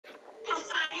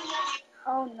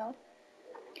Oh no.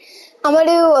 I'm gonna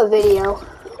do a video.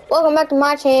 Welcome back to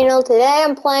my channel. Today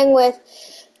I'm playing with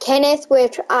Kenneth,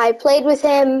 which I played with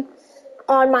him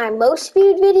on my Most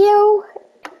Speed video,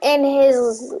 and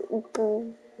his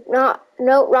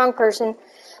wrong person.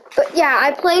 But yeah,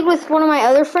 I played with one of my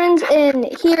other friends, and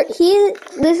this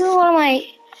is one of my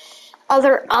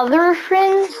other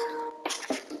friends,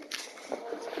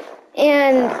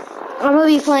 and I'm gonna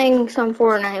be playing some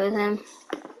Fortnite with him.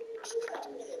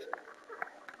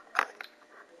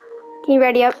 Can you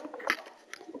ready up?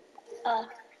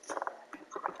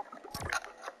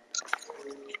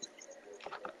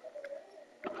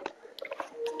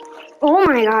 Oh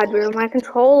my god, bro, my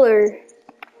controller.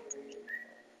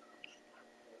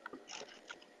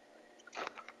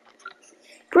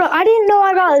 Bro, I didn't know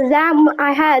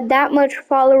I had that much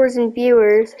followers and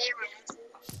viewers.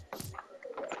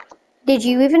 Did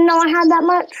you even know I had that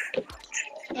much?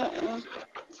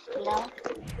 No.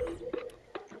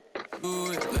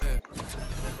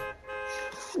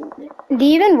 Do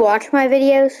you even watch my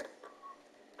videos?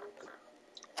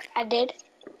 I did.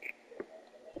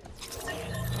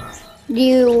 Do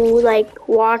you, like,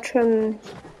 watch them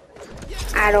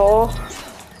at all?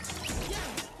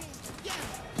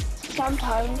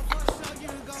 Sometimes.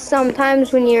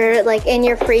 Sometimes when you're, like, in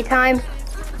your free time?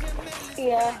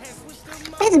 Yeah.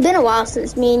 It's been a while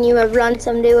since me and you have run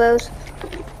some duos.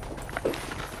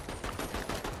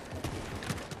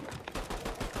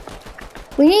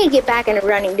 We need to get back into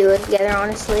running duos together,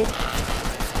 honestly.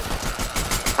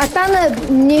 I found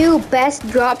the new best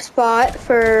drop spot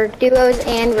for duos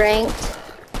and ranked.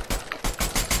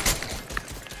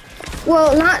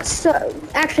 Well, not so.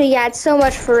 Actually, yeah, it's so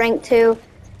much for ranked too.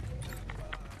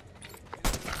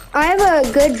 I have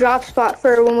a good drop spot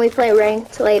for when we play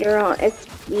ranked later on, if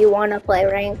you want to play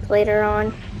ranked later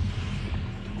on.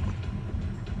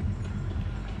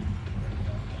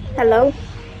 Hello?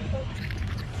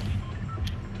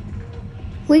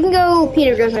 We can go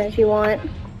Peter Griffin if you want.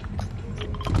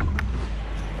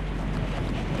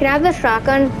 Can I have the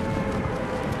shotgun?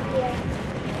 Yeah.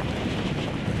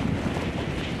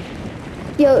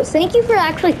 Yo, thank you for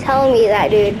actually telling me that,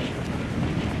 dude.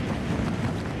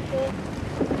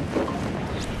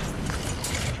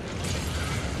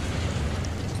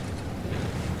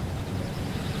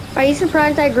 Are you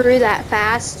surprised I grew that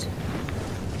fast?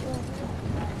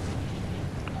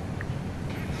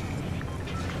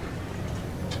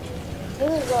 You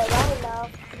can go right now.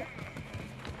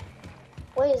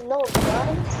 Wait, no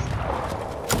guns?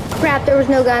 Crap, there was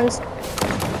no guns.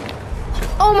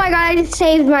 Oh my god, I just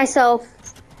saved myself.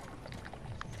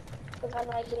 If I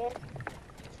like it.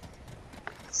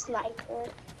 Sniper.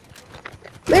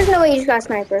 There's no way you just got a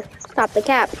sniper. Stop the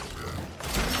cap.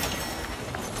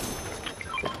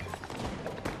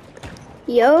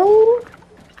 Yo.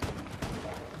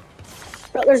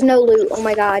 Bro, there's no loot. Oh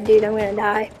my god, dude, I'm gonna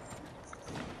die.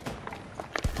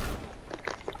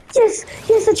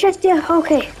 Yes, a chest, yeah,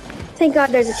 okay. Thank god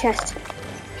there's a chest.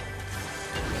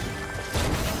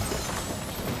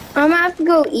 I'm gonna have to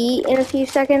go eat in a few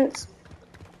seconds.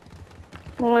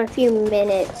 Well, in a few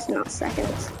minutes, not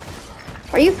seconds.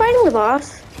 Are you fighting the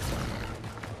boss?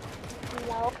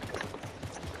 No.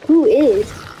 Who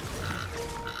is?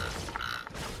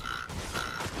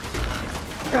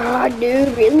 God,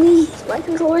 dude, really? Is my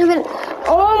controller even?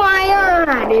 Oh my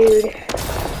god, dude.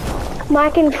 My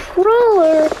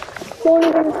controller won't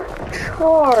even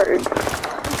charge.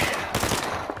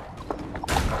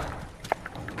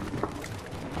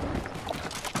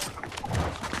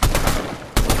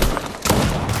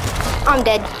 I'm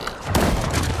dead.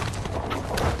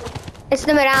 It's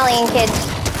the medallion kids.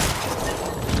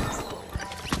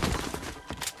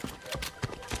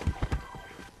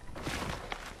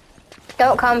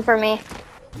 Don't come for me.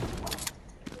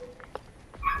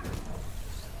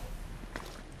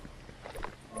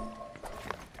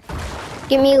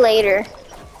 Give me later.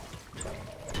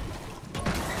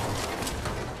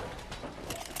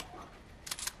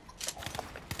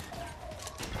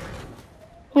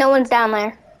 No one's down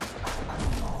there.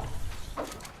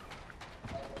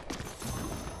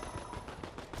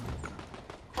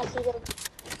 I see them.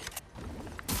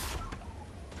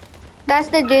 That's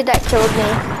the dude that killed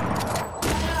me.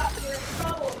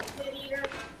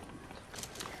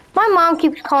 My mom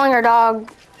keeps calling her dog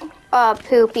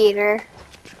Poop Eater.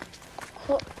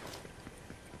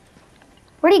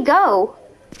 Where'd he go?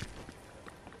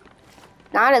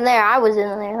 Not in there. I was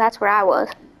in there. That's where I was.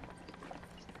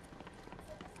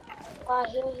 I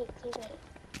hear his teammate.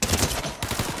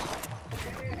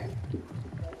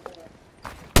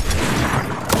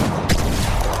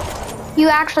 You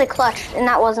actually clutched, and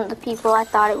that wasn't the people I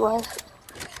thought it was.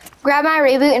 Grab my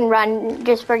reboot and run.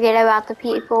 Just forget about the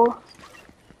people.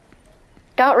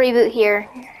 Don't reboot here.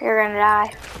 You're gonna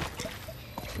die.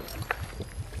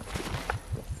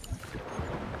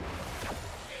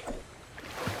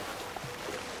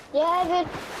 Yeah, good.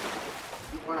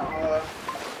 You wanna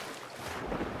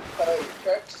follow your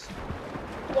tricks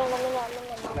Yeah,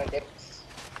 no. on my dicks?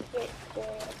 You're,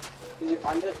 Did you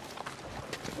find it?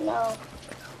 no.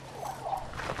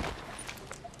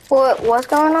 What's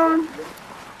going on?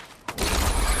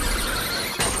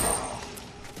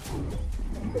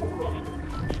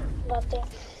 Nothing.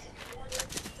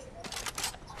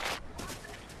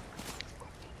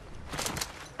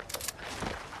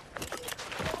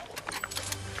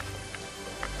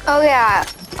 Oh yeah.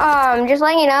 Just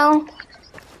letting you know.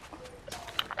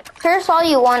 Curse all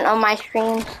you want on my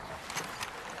streams.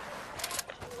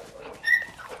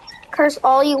 Curse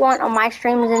all you want on my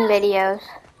streams and videos.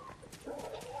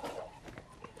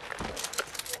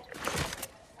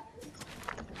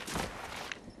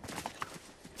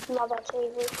 I'm not about to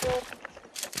reboot here.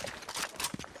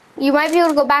 You might be able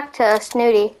to go back to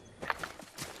Snooty.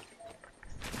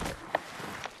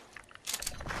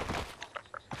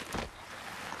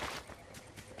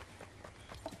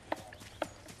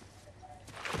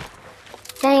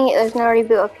 Dang it, there's no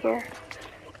reboot up here.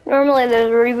 Normally there's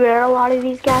a reboot at a lot of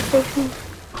these gas stations.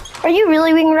 Are you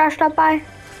really being rushed up by?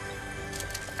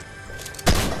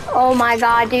 Oh my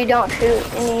god, dude, don't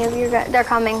shoot any of your guys. They're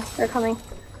coming. They're coming.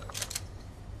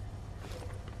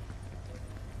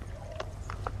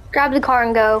 Grab the car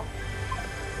and go.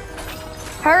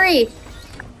 Hurry!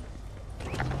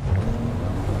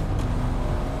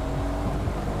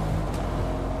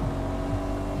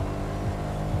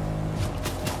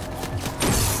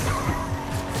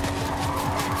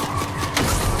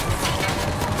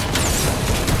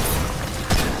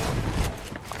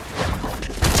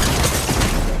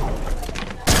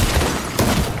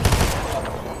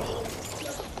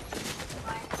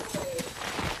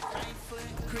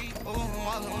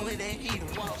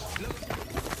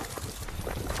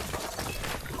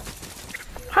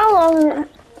 How long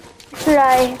should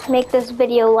I make this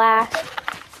video last?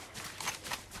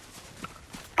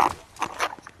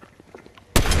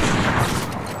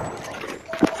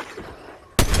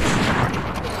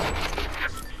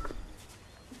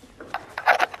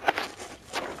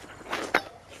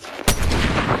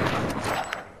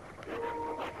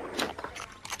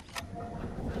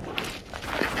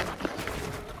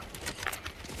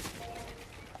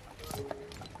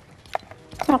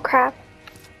 Oh crap.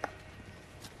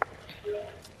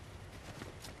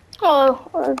 Oh,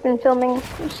 I've been filming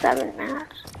for 7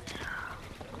 minutes.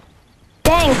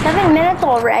 Dang, 7 minutes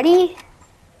already?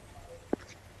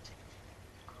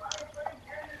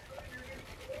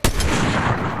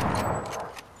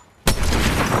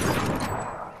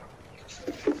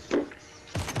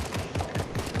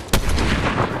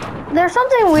 There's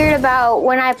something weird about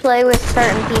when I play with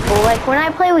certain people. Like when I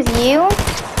play with you,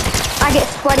 I get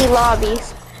sweaty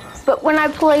lobbies. But when I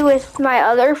play with my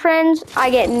other friends, I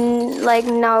get like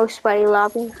no sweaty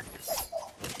lobbies.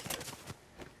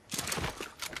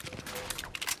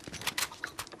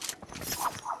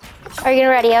 Are you gonna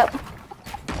ready up?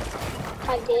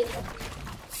 I did.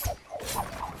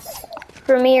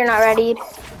 For me, you're not ready.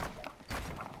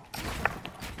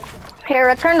 Here,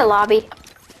 return to lobby.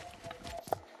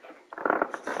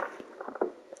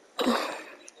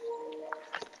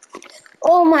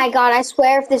 Oh my god, I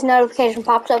swear if this notification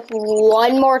pops up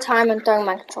one more time, I'm throwing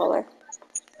my controller.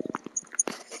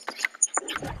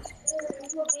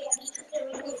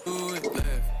 Do it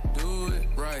left, do it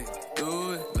right,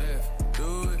 do it left,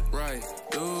 do it right,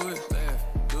 do it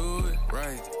left, do it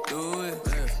right, do it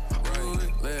left, do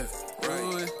it left,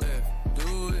 do it left,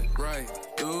 do it right,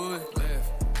 do it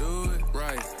left, do it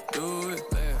right, do it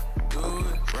left, do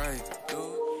it right, do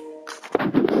it.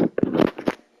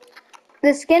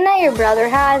 The skin that your brother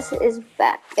has is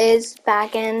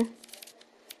back in.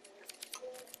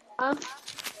 Huh?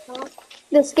 Huh?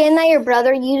 The skin that your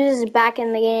brother uses is back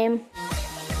in the game.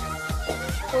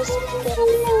 Who's the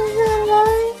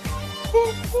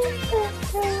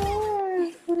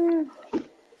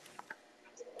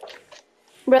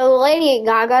Bro, the Lady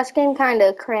Gaga skin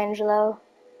kinda cringe though.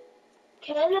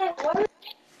 Can I work?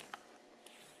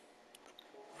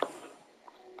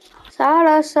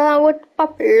 Sarasa with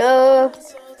popular.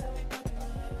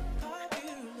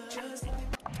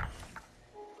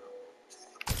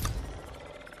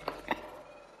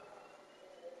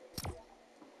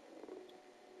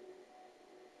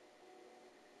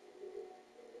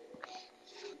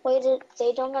 Wait,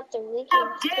 they don't got the weekend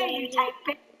skin in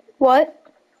here. What?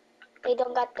 They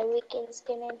don't got the weekend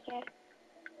skin in here.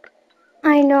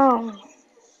 I know.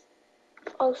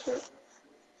 Oh shoot.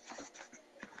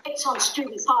 It's on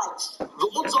Student Heights. The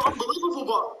odds are unbelievable,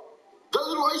 bro. That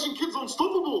little Asian kid's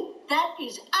unstoppable. That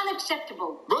is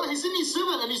unacceptable. Bro, he's in year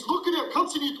 7 and he's knocking out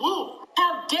cunts in year 12.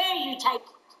 How dare you take...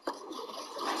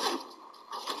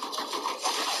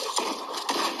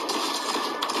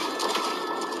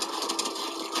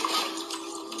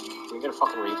 Can we get a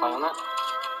fucking replay on that?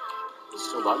 It's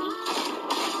still buggy.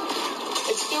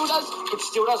 It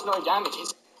still does no damage.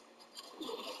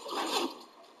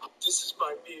 This is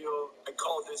my meal. I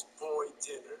call this boy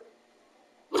dinner.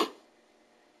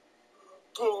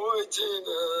 Boy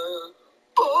dinner.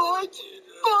 Boy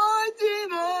dinner. Boy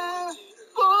dinner.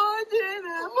 Boy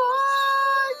dinner.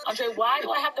 Boy. Andre, why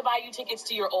do I have to buy you tickets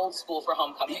to your old school for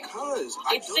homecoming? Because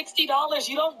It's $60.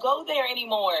 You don't go there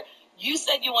anymore. You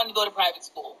said you wanted to go to private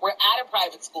school. We're at a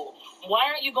private school. Why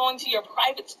aren't you going to your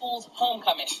private school's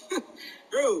homecoming?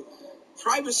 Bro,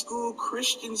 private school,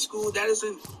 Christian school, that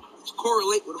doesn't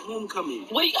correlate with homecoming.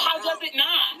 How does it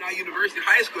not? Now university,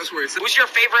 high school, that's where it's... Who's your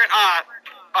favorite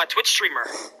Twitch streamer?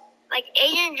 Like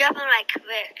Asian jumping like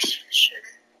clicks. Sure.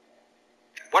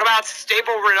 What about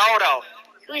Stable Ronaldo?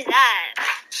 Who's that?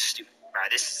 Stupid. Bro,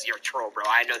 this is your troll, bro.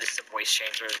 I know this is a voice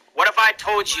changer. What if I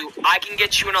told you I can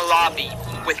get you in a lobby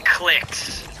with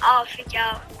clicks? I'll freak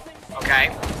out. Okay?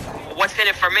 What's in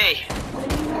it for me?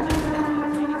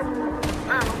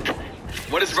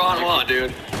 What does Ron want,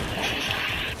 dude?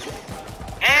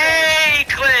 Hey,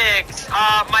 clicks!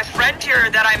 My friend here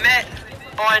that I met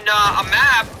on a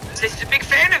map says he's a big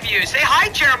fan of you. Say hi,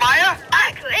 Jeremiah.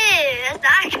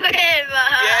 That's not good.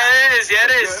 Yeah, it is. Yeah,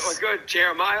 it is. What's good,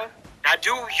 Jeremiah? Now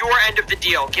do your end of the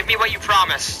deal. Give me what you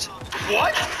promised.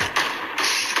 What?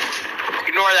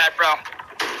 Ignore that, bro.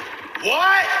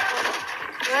 What?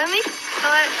 Let me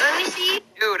see.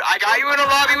 Dude, I got you in a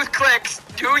lobby with clicks.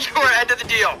 Do your end of the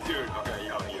deal. Dude, okay,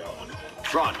 yo.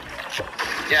 Ron,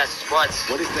 Yes, what?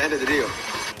 what is the end of the deal?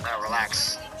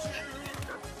 Relax.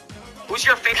 Who's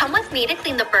your favorite? Come with me to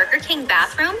clean the Burger King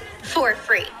bathroom for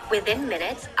free. Within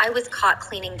minutes, I was caught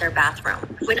cleaning their bathroom.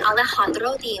 When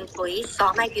Alejandro, the employee,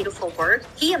 saw my beautiful work,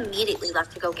 he immediately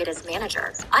left to go get his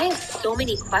manager. I have so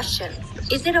many questions.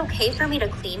 Is it okay for me to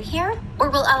clean here? Or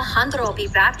will Alejandro be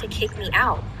back to kick me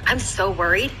out? I'm so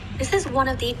worried. This is one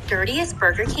of the dirtiest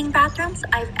Burger King bathrooms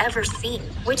I've ever seen,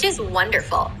 which is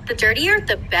wonderful. The dirtier,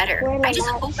 the better. I just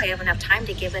hope I have enough time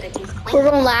to give it a deep clean.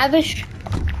 We're going lavish.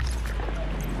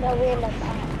 No, we're in the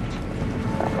back.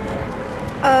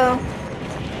 Oh.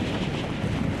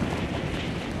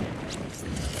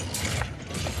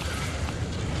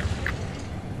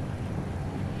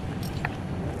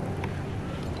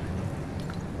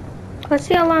 Let's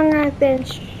see how long I've been.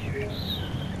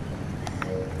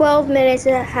 12 minutes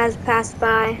has passed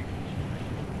by.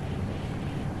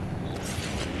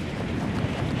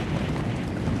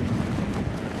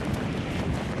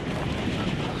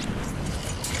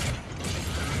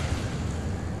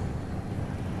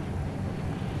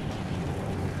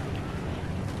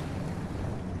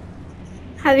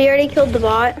 Have you already killed the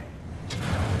bot?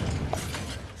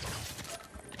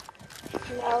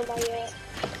 No, not yet.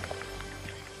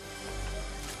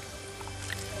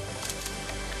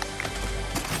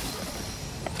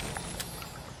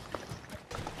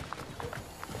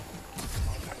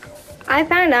 I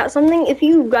found out something. If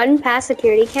you run past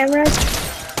security cameras,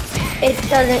 it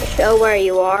doesn't show where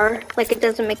you are. Like, it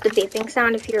doesn't make the beeping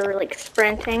sound if you're, like,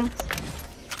 sprinting.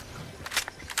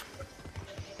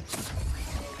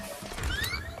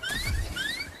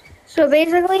 So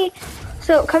basically,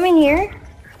 come in here,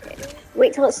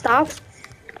 wait till it stops,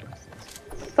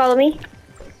 follow me,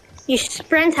 you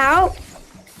sprint out,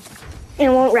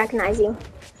 and it won't recognize you.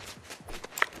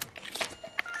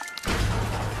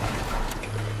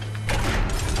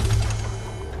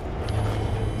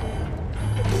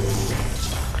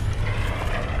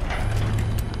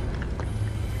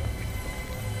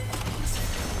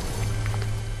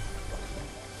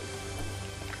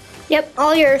 Yep,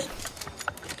 all yours.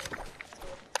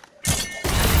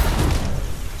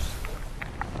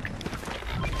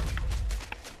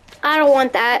 I don't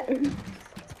want that.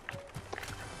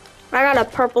 I got a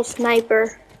purple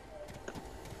sniper.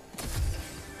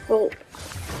 Well,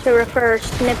 to refer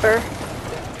snipper.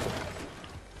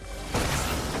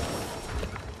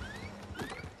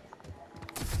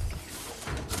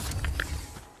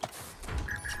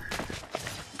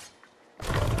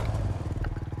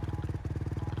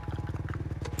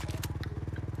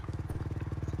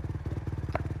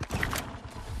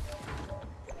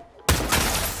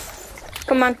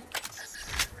 Come on.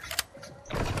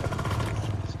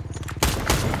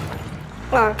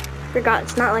 Oh, forgot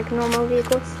it's not like normal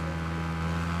vehicles.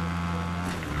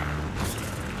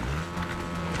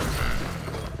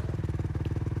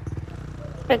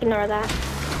 Ignore that.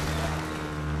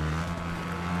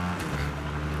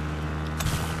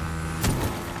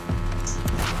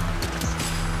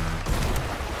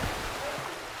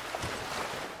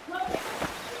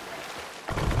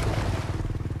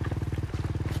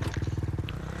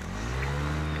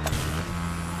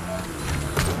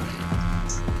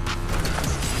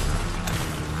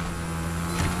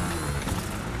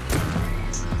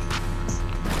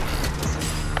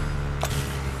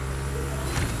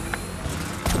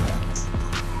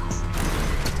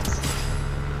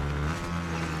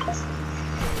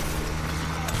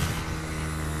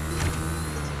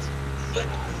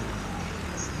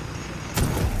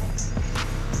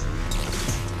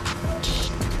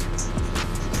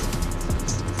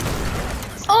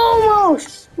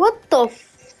 Almost! What the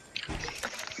f-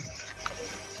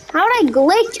 How'd I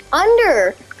glitch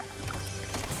under?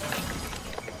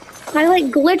 I like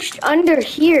glitched under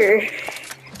here.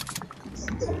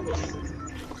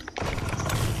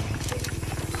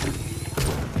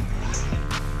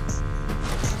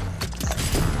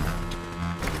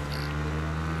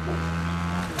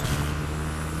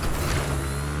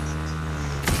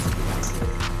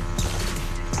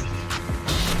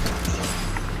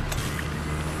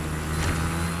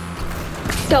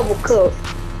 Double coat.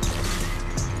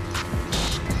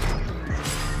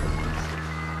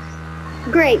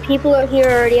 Great, people out here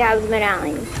already have the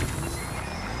medallion.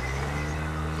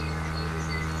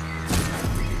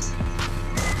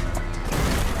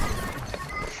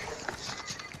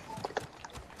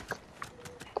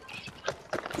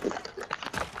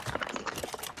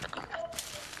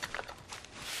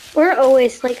 We're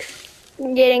always like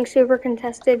getting super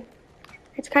contested.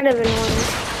 It's kind of annoying.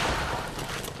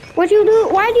 What'd you do?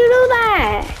 Why'd you do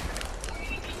that?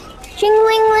 Ching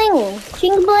ling ling.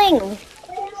 Ching bling.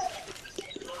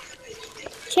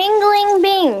 Chingling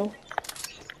bing.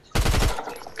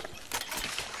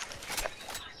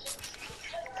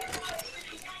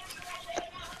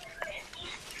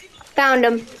 Found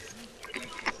him.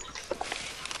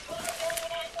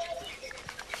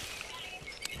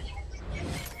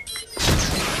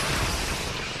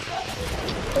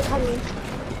 They're coming.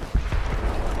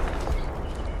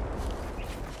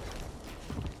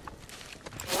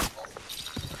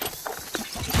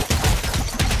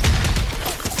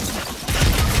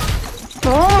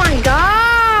 Oh my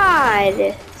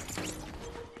god!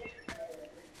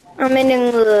 I'm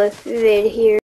ending the vid here.